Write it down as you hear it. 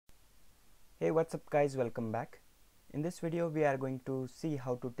Hey, what's up guys, welcome back. In this video we are going to see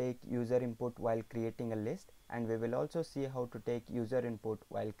how to take user input while creating a list, and we will also see how to take user input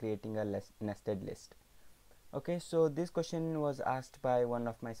while creating a nested list. Okay, so this question was asked by one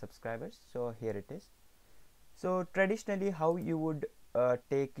of my subscribers, so here it is. So traditionally how you would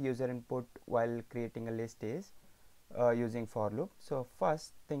take user input while creating a list is using for loop. So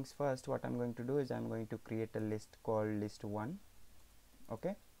first things first, what I'm going to do is I'm going to create a list called list1.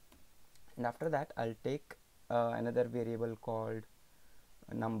 Okay, and after that I'll take another variable called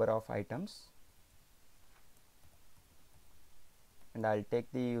number of items, and I'll take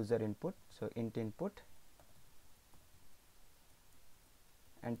the user input, so int input,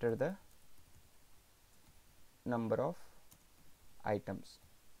 enter the number of items.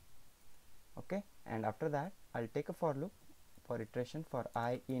 Okay, and after that I'll take a for loop for iteration for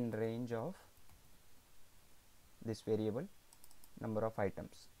I in range of this variable number of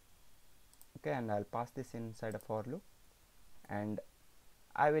items. Okay, and I'll pass this inside a for loop, and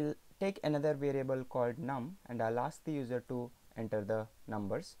I will take another variable called num, and I'll ask the user to enter the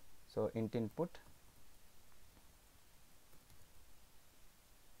numbers, so int input,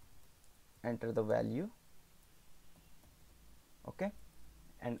 enter the value. Okay,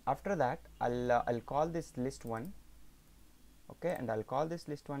 and after that I'll call this list1. Okay, and I'll call this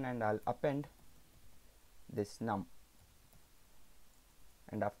list1 and I'll append this num,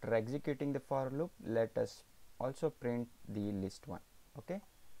 and after executing the for loop let us also print the list1. Okay,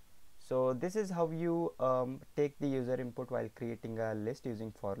 so this is how you take the user input while creating a list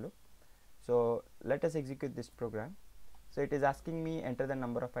using for loop. So let us execute this program. So it is asking me enter the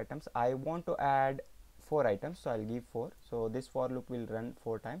number of items. I want to add 4 items, so I'll give 4. So this for loop will run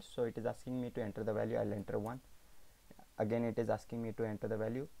 4 times. So it is asking me to enter the value. I'll enter 1. Again it is asking me to enter the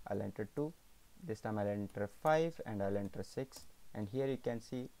value. I'll enter 2. This time I'll enter 5 and I'll enter 6, and here you can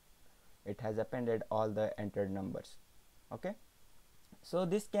see it has appended all the entered numbers. Okay, so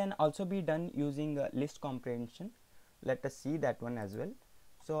this can also be done using list comprehension. Let us see that one as well.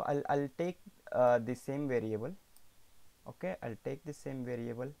 So I'll take the same variable. Okay, I'll take the same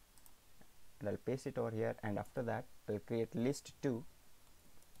variable and I'll paste it over here, and after that I'll create list2.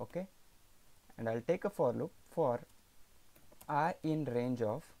 Okay, and I'll take a for loop for I in range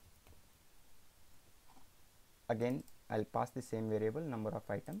of, again I'll pass the same variable number of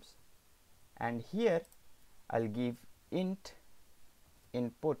items, and here I'll give int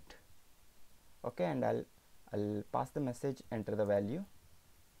input. Okay, and I'll pass the message enter the value,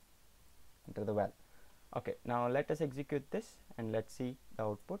 enter the val. Okay, now let us execute this and let's see the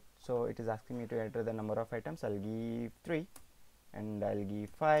output. So it is asking me to enter the number of items. I'll give 3 and I'll give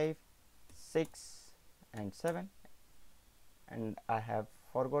 5, 6 and 7, and I have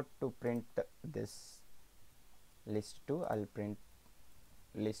forgot to print this list2. I'll print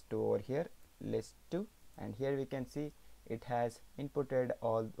list2 over here, list2, and here we can see it has inputted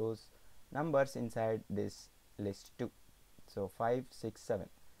all those numbers inside this list2, so 5, 6, 7.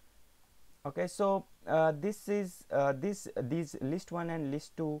 Okay, so this is these list1 and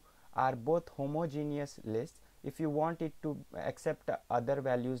list2 are both homogeneous lists. If you want it to accept other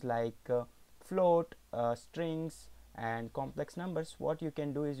values like float, strings and complex numbers, what you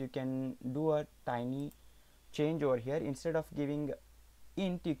can do is you can do a tiny change over here. Instead of giving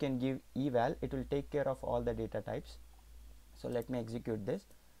int, you can give eval. It will take care of all the data types. So let me execute this.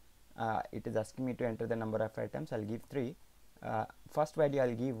 It is asking me to enter the number of items. I'll give 3. First value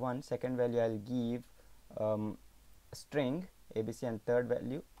I'll give 1, second value I'll give string abc, and third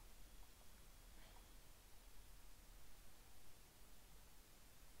value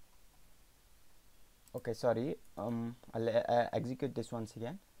okay, sorry, I'll execute this once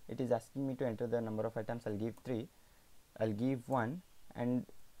again. It is asking me to enter the number of items. I'll give 3, I'll give 1, and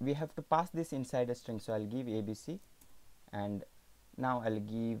we have to pass this inside a string, so I'll give abc, and now I'll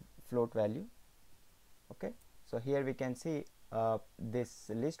give float value. Okay, so here we can see this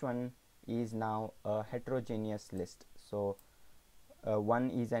list1 is now a heterogeneous list. So 1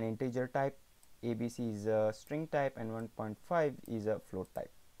 is an integer type, abc is a string type, and 1.5 is a float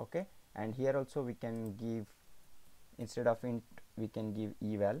type. Okay, and here also we can give, instead of int we can give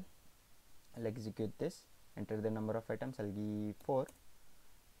eval. I'll execute this, enter the number of items. I'll give 4.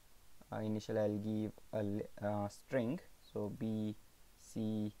 Initially I'll give a string, so b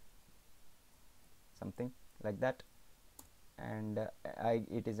c something like that, and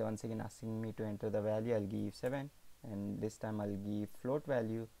it is once again asking me to enter the value. I'll give 7, and this time I'll give float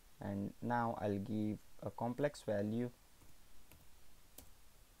value, and now I'll give a complex value.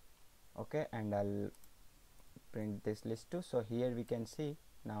 Okay, and I'll print this list2. So here we can see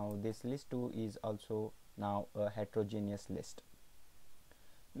now this list2 is also now a heterogeneous list.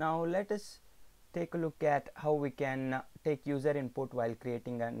 Now let us take a look at how we can take user input while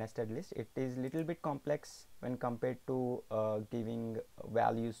creating a nested list. It is little bit complex when compared to giving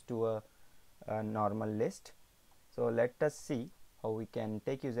values to a normal list. So let us see how we can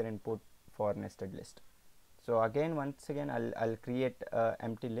take user input for nested list. So again, once again, I'll create a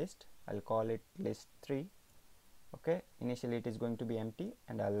empty list. I'll call it list 3. Okay, initially it is going to be empty,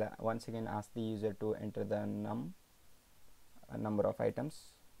 and I'll once again ask the user to enter the number of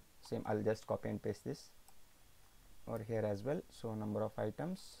items. Same, I'll just copy and paste this over here as well. So number of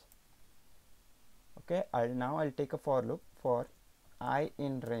items. Okay, I'll take a for loop for I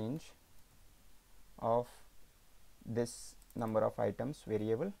in range of this number of items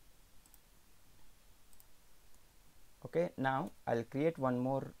variable. Okay, now I'll create one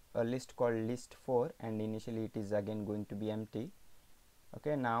more list called list 4, and initially it is again going to be empty.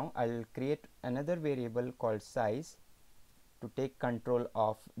 Okay, now I'll create another variable called size to take control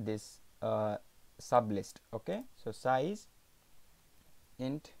of this sub list. Okay, so size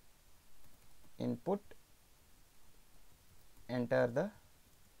int input, enter the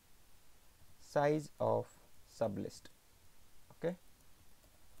size of sub list. Okay,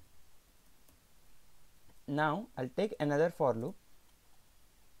 now I'll take another for loop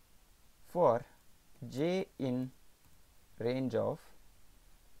for j in range of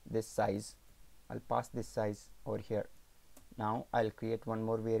this size. I'll pass this size over here. Now I'll create one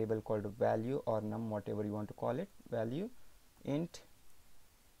more variable called value or num, whatever you want to call it, value int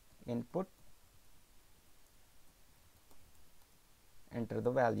input, enter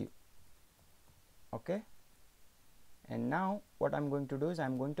the value. Okay, and now what I'm going to do is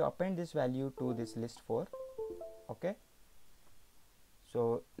I'm going to append this value to this list 4. Okay,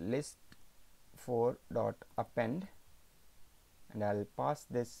 so list 4 dot append, and I'll pass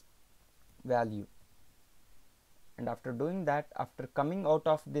this value. And after doing that, after coming out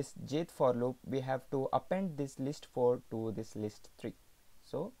of this jth for loop, we have to append this list 4 to this list 3.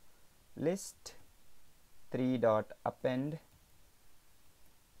 So list 3 dot append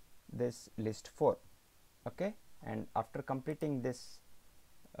this list 4. Okay, and after completing this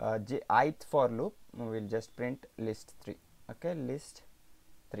ith for loop, we will just print list 3. Okay, list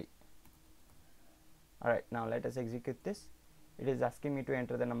 3. Alright, now let us execute this. It is asking me to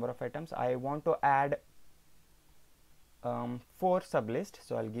enter the number of items. I want to add 4 sublist,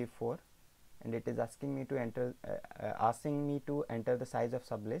 so I'll give 4, and it is asking me to enter the size of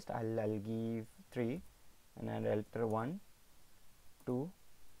sublist. I'll give 3, and I'll enter 1, 2,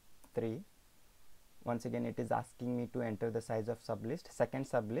 3. Once again it is asking me to enter the size of sublist, second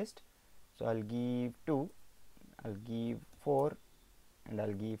sublist, so I'll give 2, I'll give 4, and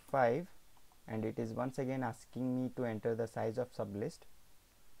I'll give 5, and it is once again asking me to enter the size of sublist.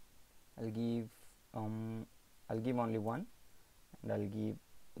 I'll give only 1, and I'll give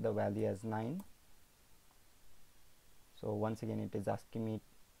the value as 9. So once again it is asking me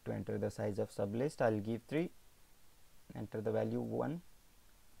to enter the size of sublist. I'll give 3, enter the value 1,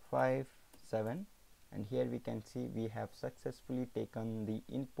 5, 7, and here we can see we have successfully taken the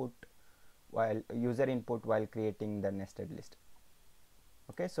user input while creating the nested list.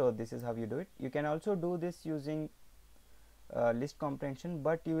 Okay, so this is how you do it. You can also do this using list comprehension,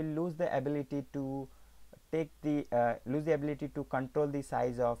 but you will lose the ability to control the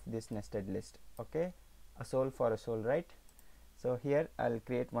size of this nested list. Okay, a soul for a soul, right? So here I'll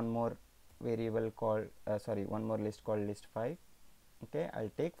create one more variable called one more list called list 5. Okay,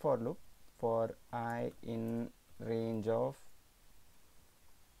 I'll take for loop for I in range of,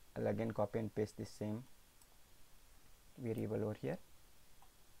 I'll again copy and paste this same variable over here,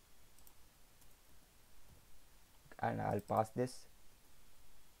 and I'll pass this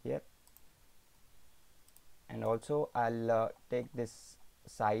here, and also I'll take this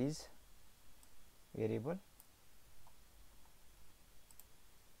size variable,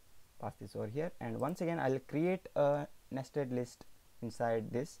 pass this over here, and once again I'll create a nested list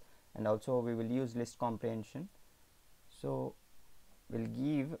inside this, and also we will use list comprehension. So we'll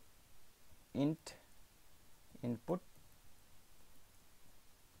give int input,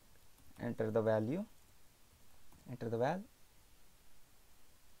 enter the value, enter the val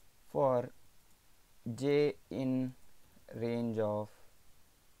for j in range of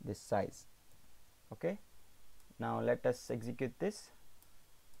this size. Okay, now let us execute this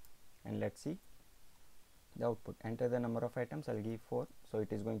and let's see the output. Enter the number of items. I'll give 4, so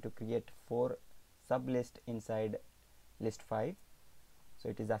it is going to create 4 sublist inside list 5. So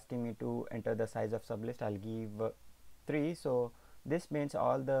it is asking me to enter the size of sublist. I'll give 3, so this means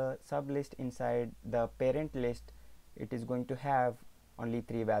all the sublist inside the parent list, it is going to have only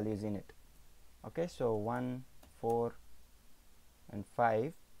 3 values in it. Okay, so 1, 4 and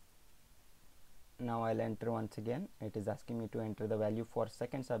 5, now I'll enter once again. It is asking me to enter the value for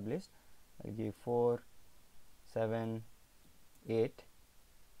second sublist. I'll give 4, 7, 8,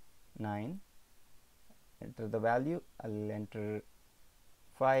 9. Enter the value. I'll enter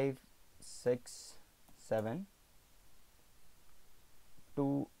 5, 6, 7,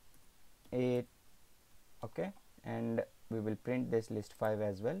 2, 8. Okay, and we will print this list 5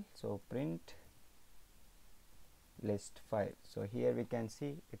 as well. So print list 5. So here we can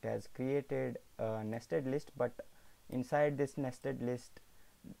see it has created a nested list, but inside this nested list,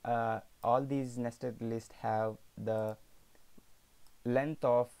 all these nested lists have the length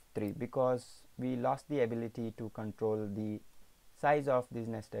of 3 because we lost the ability to control the size of this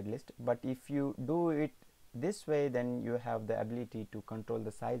nested list. But if you do it this way, then you have the ability to control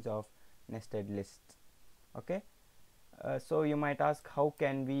the size of nested lists. Okay, so you might ask, how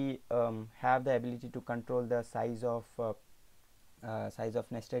can we have the ability to control the size of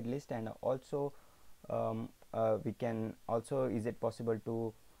nested list, and also we can also, is it possible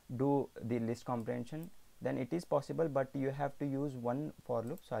to do the list comprehension? Then it is possible, but you have to use one for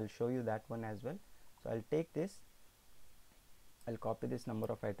loop. So I'll show you that one as well. So I'll take this, I'll copy this number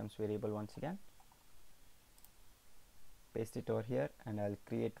of items variable once again, paste it over here, and I'll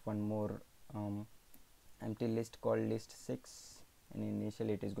create one more empty list called list 6, and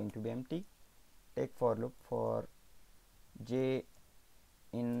initially it is going to be empty. Take for loop for j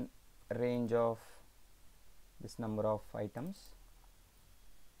in range of this number of items.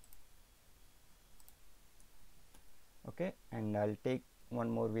 Okay, and I'll take one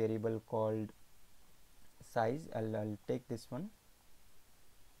more variable called size. I'll take this one,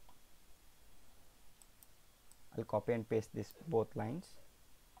 I'll copy and paste this both lines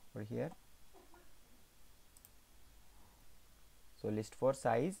over here. So list for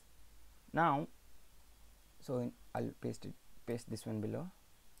size now. So I'll paste this one below.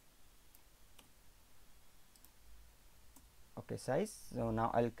 Okay, size. So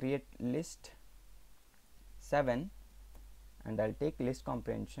now I'll create list 7, and I'll take list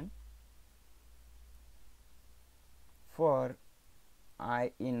comprehension for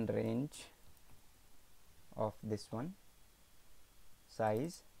I in range of this one,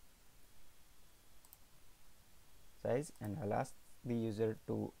 size, and I'll ask the user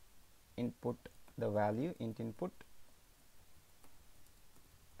to input the value, int input,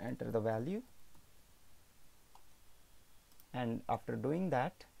 enter the value, and after doing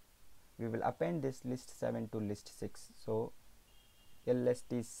that we will append this list 7 to list 6. So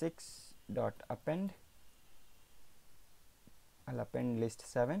lst6 dot append, I'll append list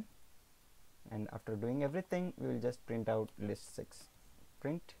 7, and after doing everything we will just print out list 6.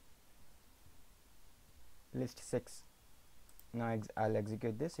 Print list 6. Now I'll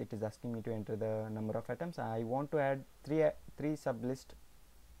execute this. It is asking me to enter the number of items. I want to add three sublist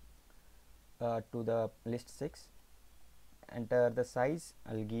to the list 6. Enter the size.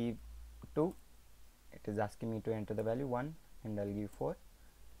 I'll give 2. It is asking me to enter the value 1, and I'll give 4.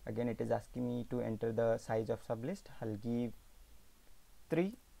 Again it is asking me to enter the size of sublist. I'll give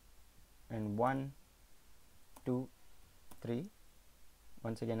 3, and 1, 2, 3.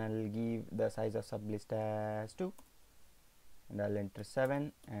 Once again I'll give the size of sublist as 2, and I'll enter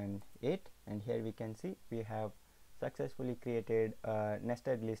 7 and 8, and here we can see we have successfully created a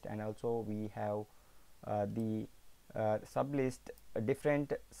nested list, and also we have the sublist, a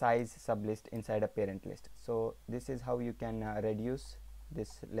different size sublist inside a parent list. So this is how you can reduce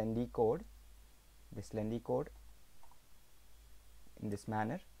this lengthy code in this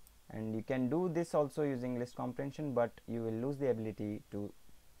manner, and you can do this also using list comprehension, but you will lose the ability to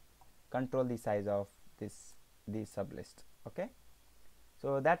control the size of these sublists. Okay,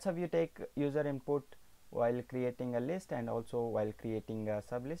 so that's how you take user input while creating a list and also while creating a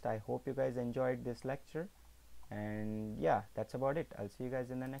sublist. I hope you guys enjoyed this lecture, and yeah, that's about it. I'll see you guys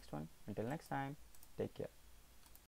in the next one. Until next time, take care.